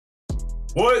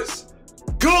What's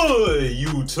good,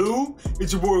 YouTube?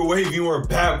 It's your boy Wavey, and we're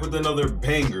back with another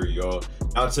banger, y'all.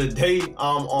 Now today,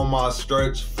 I'm on my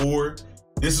stretch 4.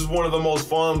 This is one of the most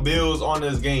fun builds on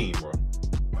this game, bro.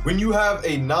 When you have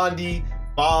a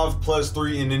 95 plus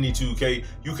 3 in any 2K,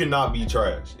 you cannot be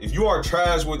trash. If you are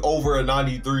trash with over a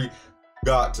 93,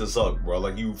 got to suck, bro.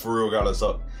 Like, you for real gotta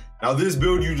suck. Now this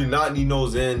build, you do not need no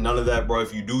Zen, none of that, bro.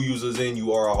 If you do use a Zen,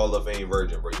 you are a Hall of Fame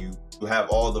virgin, bro. You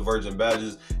have all the virgin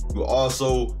badges. You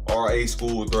also are a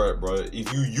school threat, bro.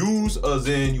 If you use a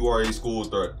Zen, you are a school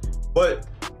threat. But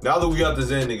now that we got the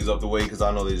Zen niggas up the way, because I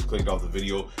know they just clicked off the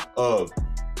video,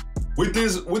 with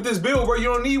this build, bro, you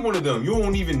don't need one of them. You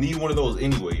don't even need one of those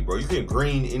anyway, bro. You can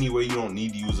green anyway. You don't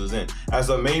need to use a Zen. That's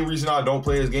the main reason I don't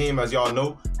play this game, as y'all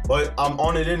know. But I'm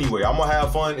on it anyway. I'm gonna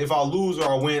have fun. If I lose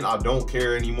or I win, I don't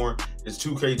care anymore. It's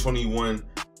 2K21.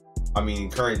 I mean,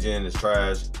 current gen is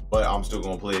trash, but I'm still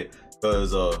gonna play it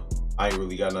because I ain't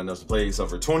really got nothing else to play except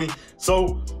for 20.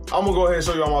 So I'm gonna go ahead and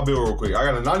show y'all my build real quick. I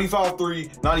got a 95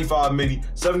 3, 95 midi,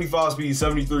 75 speed,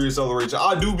 73 acceleration.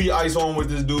 I do be ISOing with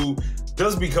this dude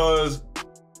just because,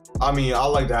 I mean, I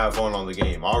like to have fun on the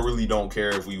game. I really don't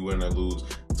care if we win or lose.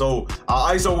 So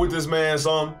I ISO with this man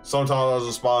sometimes I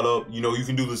just spot up. You know, you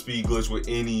can do the speed glitch with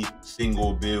any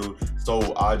single build.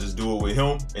 So I just do it with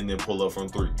him and then pull up from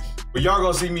 3. But y'all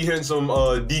gonna see me hitting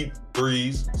some deep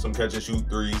threes, some catch and shoot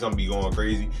threes. I'm gonna be going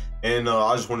crazy. And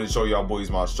I just wanted to show y'all boys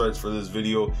my stretch for this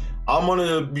video. I'm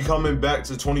gonna be coming back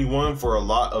to 21 for a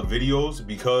lot of videos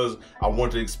because I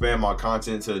want to expand my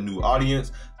content to a new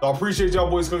audience. So I appreciate y'all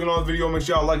boys clicking on the video. Make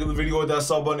sure y'all like the video with that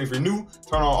sub button if you're new.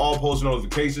 Turn on all post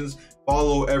notifications.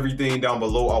 Follow everything down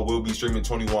below. I will be streaming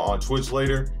 21 on Twitch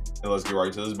later. And let's get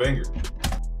right to this banger.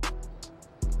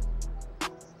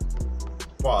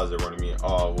 Why is it running me?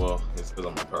 Oh, well, it's because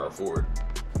I'm a power forward.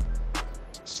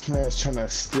 This man's trying to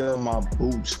steal my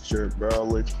boots shirt, bro.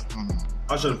 Like,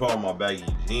 I should have put on my baggy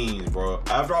jeans, bro.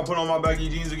 After I put on my baggy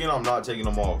jeans again, I'm not taking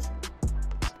them off.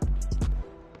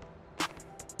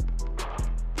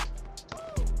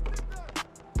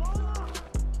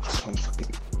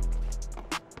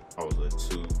 I was a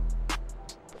 2.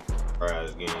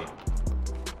 Trash game.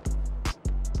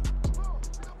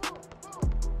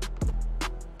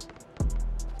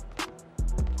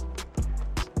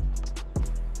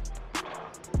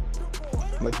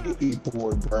 like the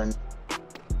E-board burn.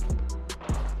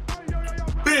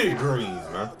 Big greens,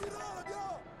 man.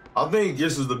 I think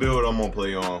this is the build I'm gonna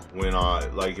play on when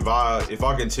if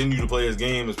I continue to play this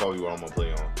game, it's probably what I'm gonna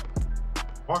play on.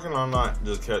 Why can I not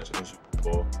just catch and shoot the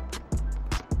ball?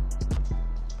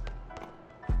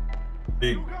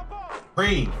 Big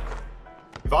green.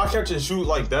 If I catch and shoot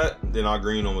like that, then I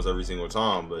green almost every single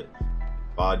time. But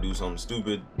if I do something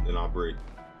stupid, then I break.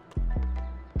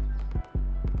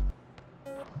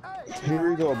 Here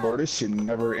we go, bro. This shit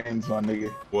never ends, my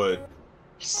nigga. What?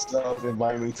 Stuff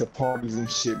inviting me to parties and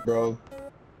shit, bro.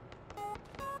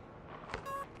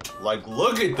 Like,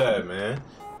 look at that, man.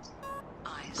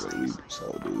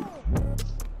 So, dude.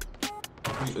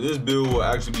 This build will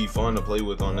actually be fun to play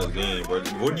with on this game, bro.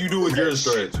 What do you do with your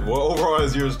stretch? What overall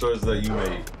is your stretch that you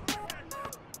made?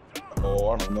 Oh,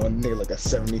 I don't know, a nigga like a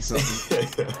 70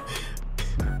 something.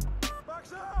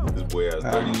 This boy has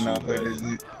 30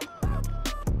 shooting.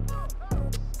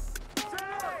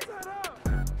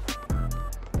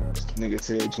 Nigga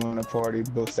said join the party,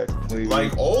 build sex, please.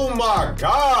 Like, oh my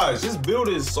gosh, this build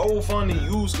is so fun to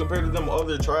use compared to them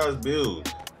other trash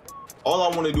builds. All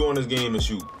I want to do on this game is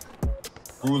shoot.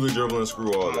 Screw the dribble and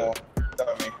screw all that.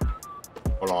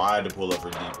 Hold on, I had to pull up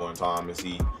for deep one time and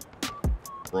see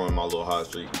ruin my little hot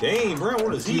streak. Dang, Brent,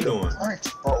 what is he doing?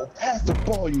 Bro, pass the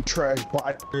ball, you trash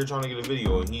bot. We're trying to get a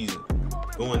video and he's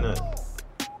doing that.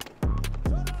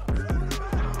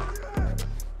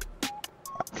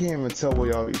 I can't even tell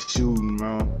where y'all be shooting,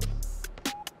 bro.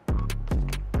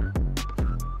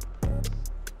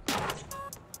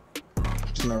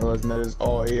 Just not realizing that it's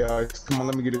all AI. Come on,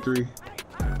 let me get a 3.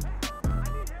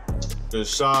 Good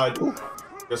shot.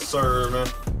 Yes, sir, man.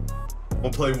 I'm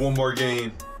gonna play one more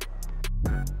game.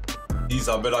 These,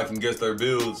 I bet I can guess their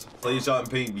builds. Play shot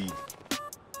and paint beat.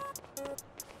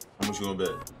 How much you gonna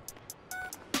bet?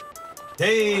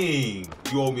 Dang!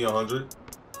 You owe me 100.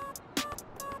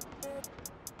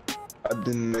 I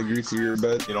didn't agree to your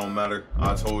bet. It don't matter.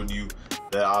 I told you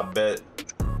that I bet,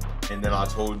 and then I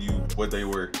told you what they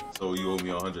were, so you owe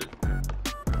me 100.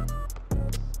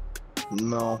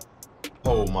 No.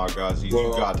 Oh my gosh, you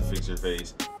got to fix your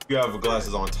face. You have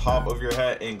glasses on top of your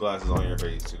hat and glasses on your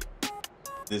face too.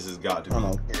 This has got to be. I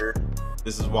don't care.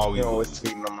 This is why we lose. Always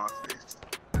tweeting on my face.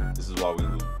 This is why we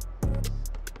lose.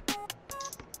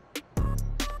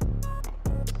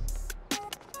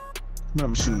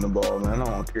 I'm shooting the ball, man. I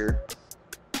don't care.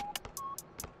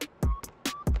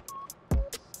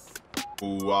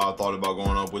 Ooh, I thought about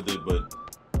going up with it, but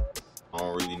I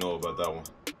don't really know about that one.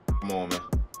 Come on, man.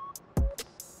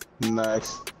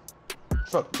 Nice.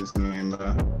 Fuck this game,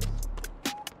 man.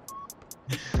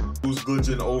 Who's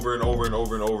glitching over and over and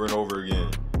over and over and over again?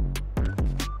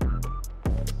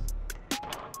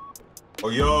 Oh,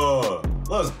 yeah.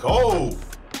 Let's go.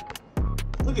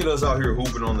 Look at us out here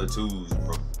hooping on the twos,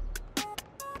 bro.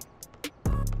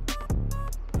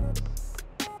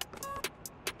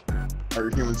 Are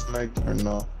you human tonight or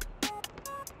no?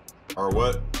 Or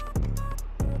what?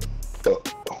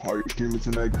 Are you human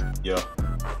tonight? Yeah.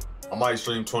 I might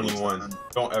stream 21.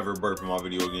 Don't ever burp in my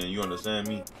video again. You understand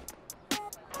me?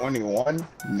 21?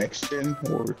 Next gen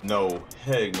or? No.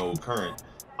 Heck no. Current.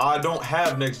 I don't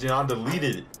have next gen. I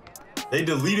deleted it. They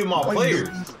deleted my players.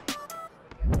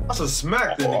 I should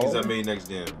smack the niggas that made next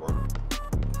gen, bro.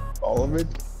 All of it?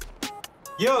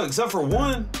 Yeah, except for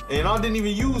one. And I didn't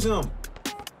even use him.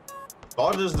 So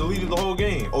I just deleted the whole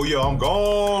game. Oh yeah, I'm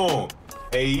gone.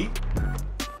 Hey.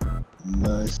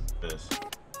 Nice. Yes.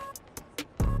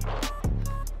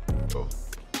 Go.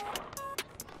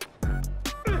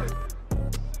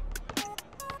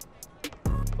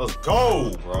 Let's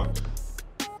go, bro.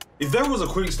 If there was a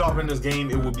quick stop in this game,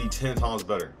 it would be 10 times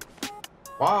better.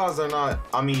 Why is there not?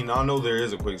 I mean, I know there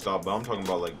is a quick stop, but I'm talking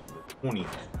about like 20.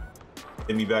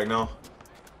 Hit me back now.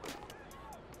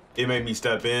 It made me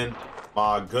step in.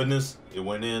 My goodness, it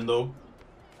went in though.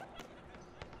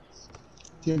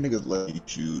 You niggas let you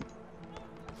shoot.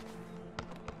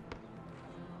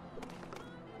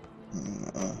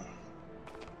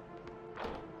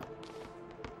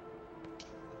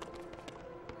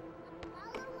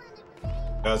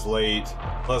 That's late.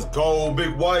 Let's go,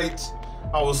 big white.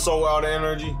 I was so out of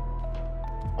energy.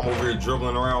 I'm over here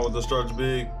dribbling around with the stretch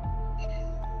big.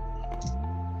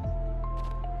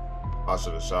 I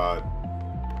should have shot.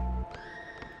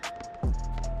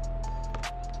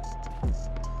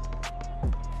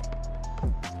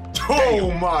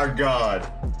 Oh my God.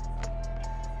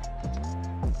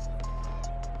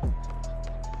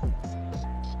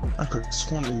 I could have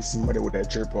sworn to somebody with that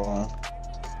jerk on.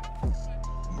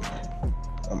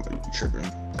 I'm gonna be tripping.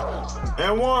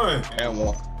 And one. And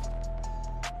one.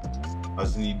 I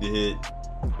just need to hit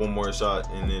one more shot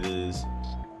and it is.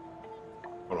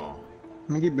 Hold on. Let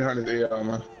me get behind this AR,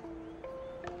 man.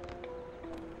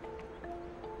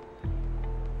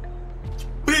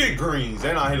 Big greens.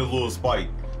 And I hit a little spike.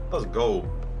 Let's go.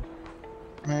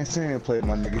 Man, say ain't played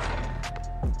my nigga.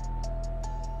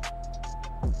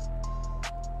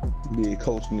 Be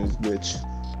coaching this bitch.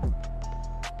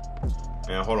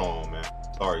 Man, hold on, man.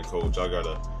 Sorry, coach. I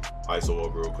gotta ISO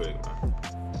up real quick, man.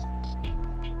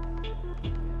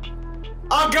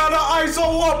 I gotta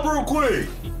ISO up real quick.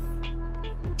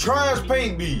 Trash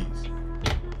paint bees.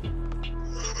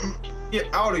 Get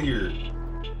out of here.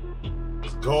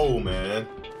 Let's go, man.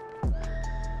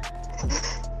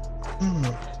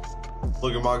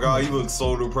 Look at my guy. He looks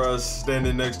so depressed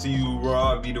standing next to you, bro.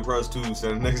 I'd be depressed too,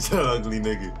 standing next to that ugly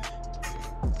nigga.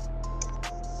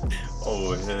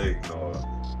 Oh, heck no.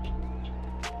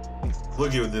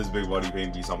 Look at this big body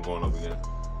paint piece I'm going up again.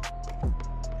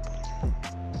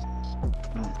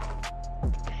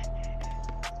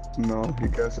 No, you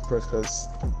got suppressed because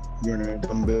you're in a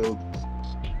dumb build.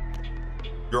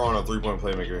 You're on a 3-point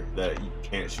playmaker that you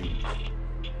can't shoot.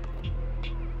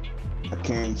 I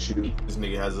can't shoot. This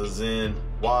nigga has a Zen.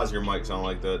 Why does your mic sound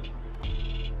like that?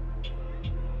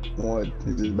 What?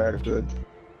 Is it bad or good?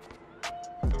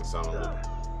 Doesn't sound a little.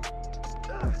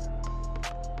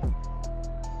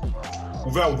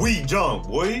 With that weak jump,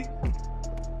 boy.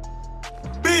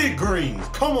 Big greens.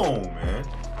 Come on, man.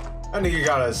 That nigga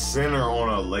got a center on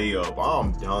a layup.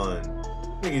 I'm done.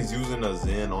 Niggas using a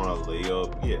Zen on a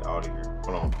layup. Get out of here.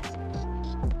 Hold on.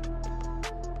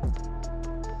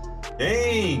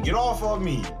 Dang, get off of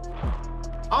me.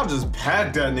 I'll just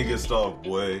pat that nigga stuff,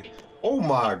 boy. Oh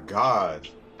my God.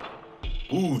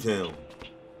 Booed him.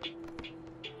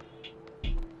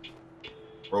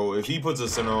 Bro, if he puts a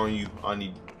center on you, I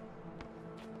need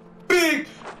big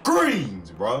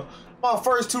greens, bro. My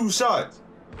first 2 shots.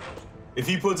 If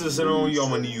he puts a center on you, I'm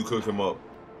gonna need you to cook him up.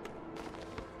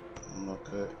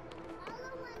 Okay.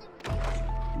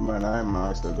 Man,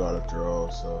 I still got a throw,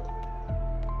 so.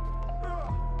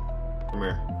 Come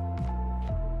here.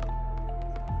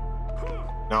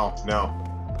 Now.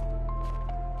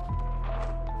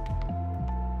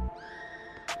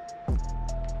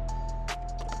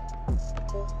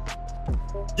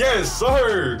 Yes,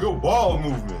 sir. Good ball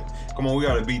movement. Come on, we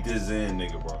gotta beat this in,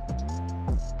 nigga, bro.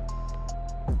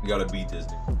 We gotta beat this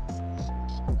nigga.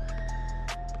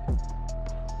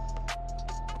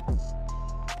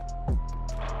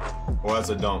 Oh, that's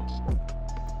a dunk.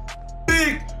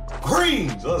 Big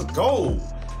greens. Let's go.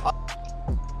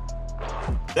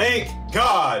 Thank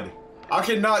God. I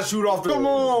cannot shoot off the. Come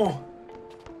on.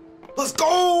 Let's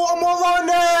go. I'm all on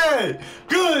that.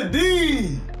 Good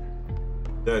D.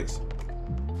 Dex.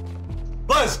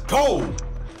 Let's go.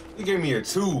 He gave me a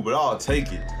 2, but I'll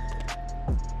take it.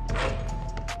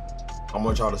 I'm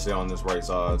gonna try to stay on this right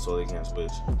side so they can't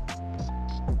switch. Oh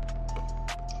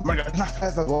my God, not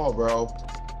pass the ball, bro.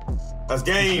 That's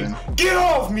game. Get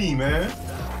off me, man.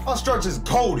 Our stretch is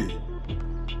goated.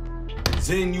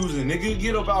 Zen using, nigga.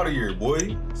 Get up out of here,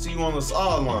 boy. See you on the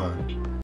sideline.